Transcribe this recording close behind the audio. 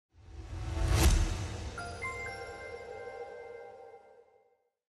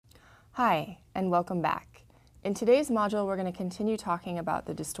Hi, and welcome back. In today's module, we're going to continue talking about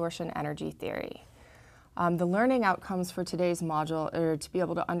the distortion energy theory. The learning outcomes for today's module are to be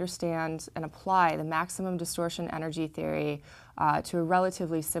able to understand and apply the maximum distortion energy theory to a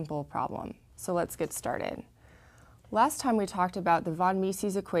relatively simple problem. So let's get started. Last time we talked about the von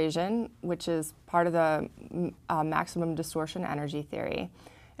Mises equation, which is part of the maximum distortion energy theory.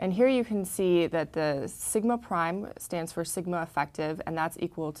 And here you can see that the sigma prime stands for sigma effective, and that's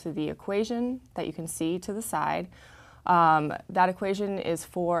equal to the equation that you can see to the side. That equation is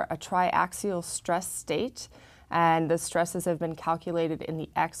for a triaxial stress state, and the stresses have been calculated in the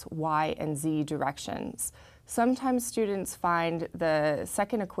x, y, and z directions. Sometimes students find the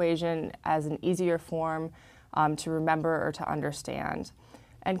second equation as an easier form to remember or to understand.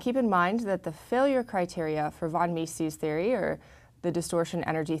 And keep in mind that the failure criteria for von Mises theory, or the distortion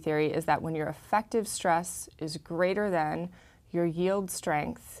energy theory, is that when your effective stress is greater than your yield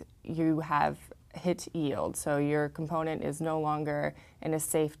strength, you have hit yield. So your component is no longer in a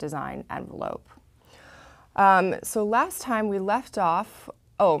safe design envelope. So last time we left off,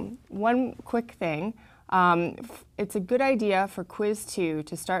 one quick thing. It's a good idea for quiz 2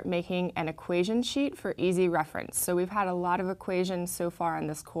 to start making an equation sheet for easy reference. So we've had a lot of equations so far in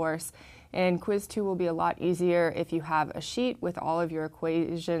this course, and quiz 2 will be a lot easier if you have a sheet with all of your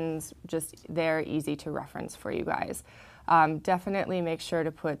equations just there, easy to reference for you guys. Definitely make sure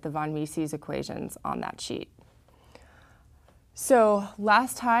to put the von Mises equations on that sheet. So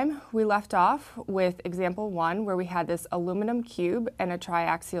last time we left off with example 1, where we had this aluminum cube and a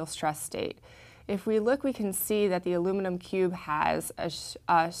triaxial stress state. If we look, we can see that the aluminum cube has a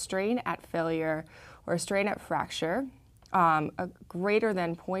strain at failure, or a strain at fracture, greater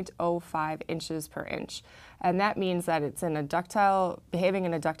than 0.05 inches per inch. And that means that it's behaving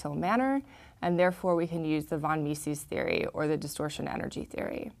in a ductile manner, and therefore we can use the von Mises theory, or the distortion energy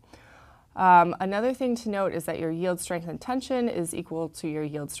theory. Another thing to note is that your yield strength and tension is equal to your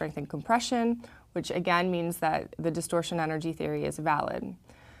yield strength and compression, which again means that the distortion energy theory is valid.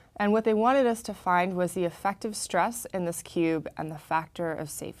 And what they wanted us to find was the effective stress in this cube and the factor of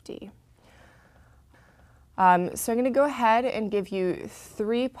safety. So I'm going to go ahead and give you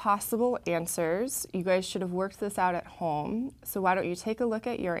 3 possible answers. You guys should have worked this out at home. So why don't you take a look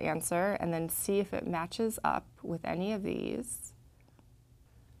at your answer and then see if it matches up with any of these.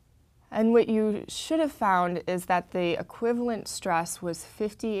 And what you should have found is that the equivalent stress was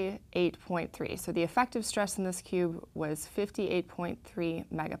 58.3. So the effective stress in this cube was 58.3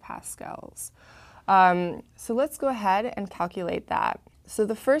 megapascals. So let's go ahead and calculate that. So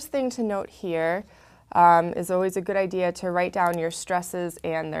the first thing to note here is always a good idea to write down your stresses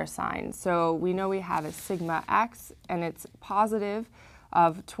and their signs. So we know we have a sigma x, and it's positive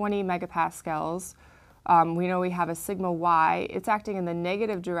of 20 megapascals. We know we have a sigma y. It's acting in the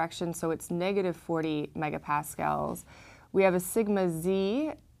negative direction, so it's negative 40 megapascals. We have a sigma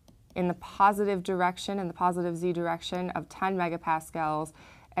z in the positive direction, in the positive z direction, of 10 megapascals.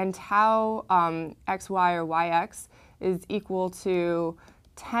 And tau xy, or yx, is equal to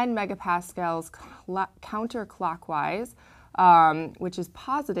 10 megapascals counterclockwise, which is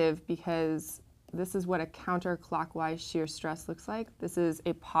positive because this is what a counterclockwise shear stress looks like. This is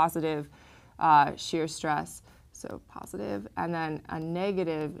a positive shear stress, so positive, and then a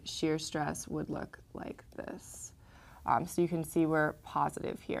negative shear stress would look like this. So you can see we're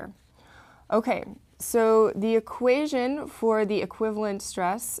positive here. Okay, so the equation for the equivalent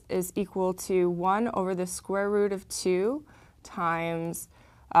stress is equal to 1 over the square root of 2 times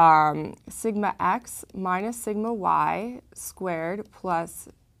sigma x minus sigma y squared plus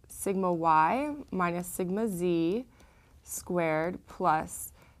sigma y minus sigma z squared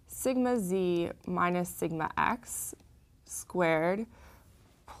plus sigma z minus sigma x squared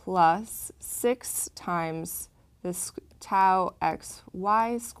plus 6 times this tau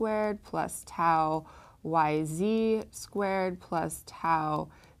xy squared plus tau yz squared plus tau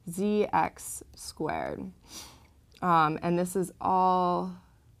zx squared. And this is all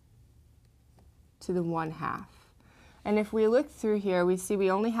to the 1/2. And if we look through here, we see we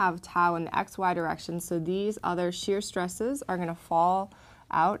only have tau in the xy direction, so these other shear stresses are going to fall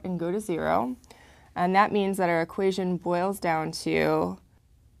out and go to 0. And that means that our equation boils down to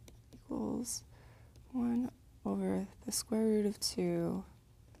equals 1 over the square root of 2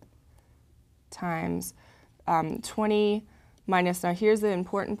 times 20 minus, now here's the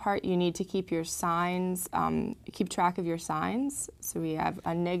important part, you need to keep your signs, keep track of your signs. So we have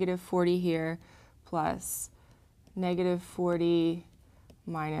a negative 40 here plus negative 40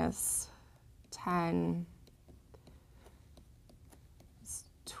 minus 10,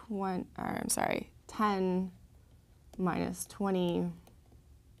 10 minus 20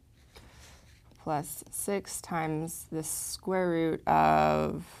 plus 6 times the square root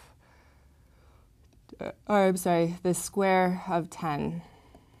of, the square of 10.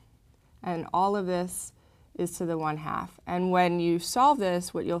 And all of this is to the 1/2. And when you solve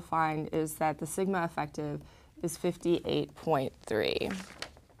this, what you'll find is that the sigma effective is 58.3.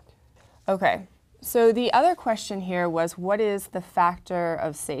 Okay, so the other question here was, what is the factor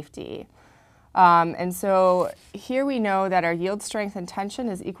of safety? And so here we know that our yield strength and tension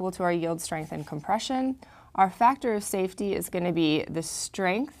is equal to our yield strength and compression. Our factor of safety is going to be the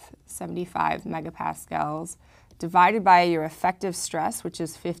strength, 75 megapascals, divided by your effective stress, which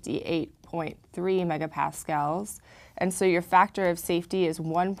is 58.3 megapascals. And so your factor of safety is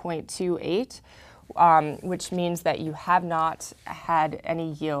 1.28, which means that you have not had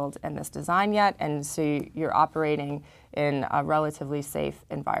any yield in this design yet, and so you're operating in a relatively safe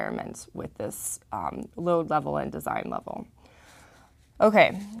environment with this load level and design level.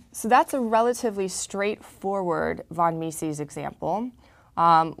 Okay, so that's a relatively straightforward von Mises example.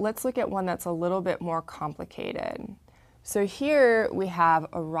 Let's look at one that's a little bit more complicated. So here we have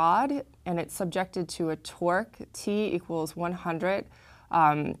a rod, and it's subjected to a torque, T equals 100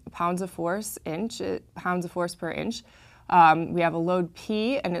 pounds of force per inch. We have a load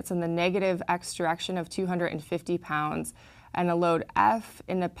P, and it's in the negative X direction of 250 pounds, and a load F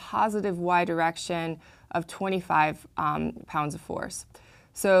in the positive Y direction of 25 pounds of force.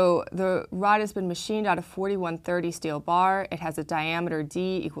 So the rod has been machined out of 4130 steel bar. It has a diameter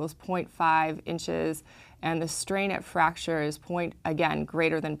D equals 0.5 inches, and the strain at fracture is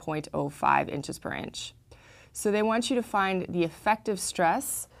greater than 0.05 inches per inch. So they want you to find the effective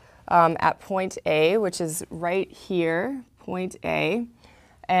stress at point A, which is right here, point A,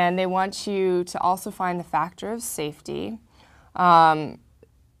 and they want you to also find the factor of safety.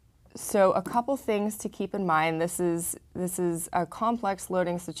 So a couple things to keep in mind. This is a complex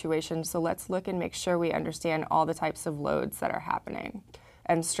loading situation, so let's look and make sure we understand all the types of loads that are happening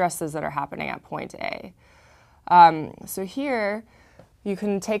and stresses that are happening at point A. So here, you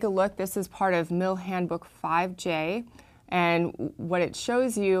can take a look. This is part of Mill Handbook 5J, and what it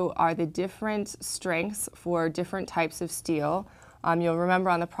shows you are the different strengths for different types of steel. You'll remember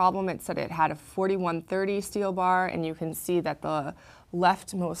on the problem it said it had a 4130 steel bar, and you can see that the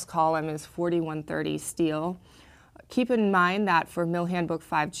leftmost column is 4130 steel. Keep in mind that for Mill Handbook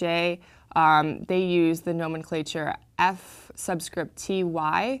 5J, they use the nomenclature F subscript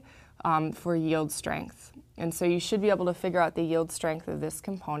TY for yield strength. And so you should be able to figure out the yield strength of this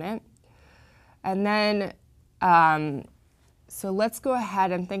component. And then, so let's go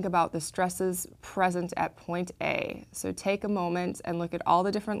ahead and think about the stresses present at point A. So take a moment and look at all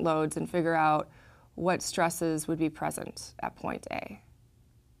the different loads and figure out what stresses would be present at point A.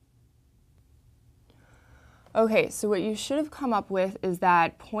 Okay, so what you should have come up with is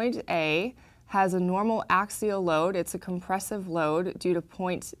that point A has a normal axial load. It's a compressive load due to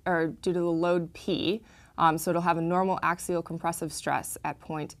the load P. So it'll have a normal axial compressive stress at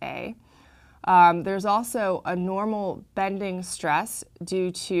point A. There's also a normal bending stress due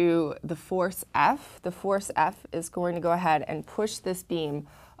to the force F. The force F is going to go ahead and push this beam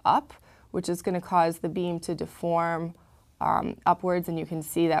up, which is going to cause the beam to deform upwards, and you can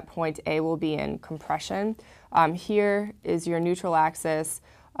see that point A will be in compression. Here is your neutral axis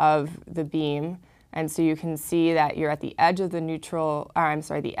of the beam, and so you can see that you're at the edge of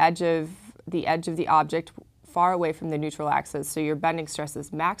the edge of the object, far away from the neutral axis, so your bending stress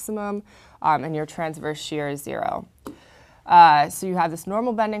is maximum and your transverse shear is 0. So you have this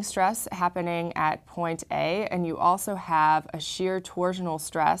normal bending stress happening at point A, and you also have a shear torsional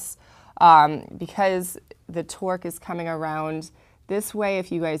stress because the torque is coming around this way.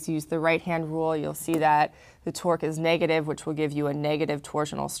 If you guys use the right-hand rule, you'll see that the torque is negative, which will give you a negative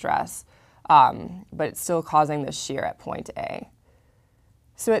torsional stress, but it's still causing the shear at point A.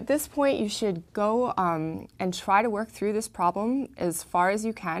 So at this point, you should go and try to work through this problem as far as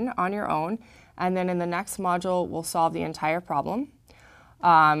you can on your own, and then in the next module, we'll solve the entire problem.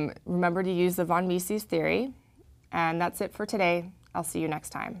 Remember to use the von Mises theory, and that's it for today. I'll see you next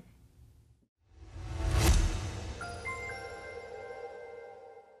time.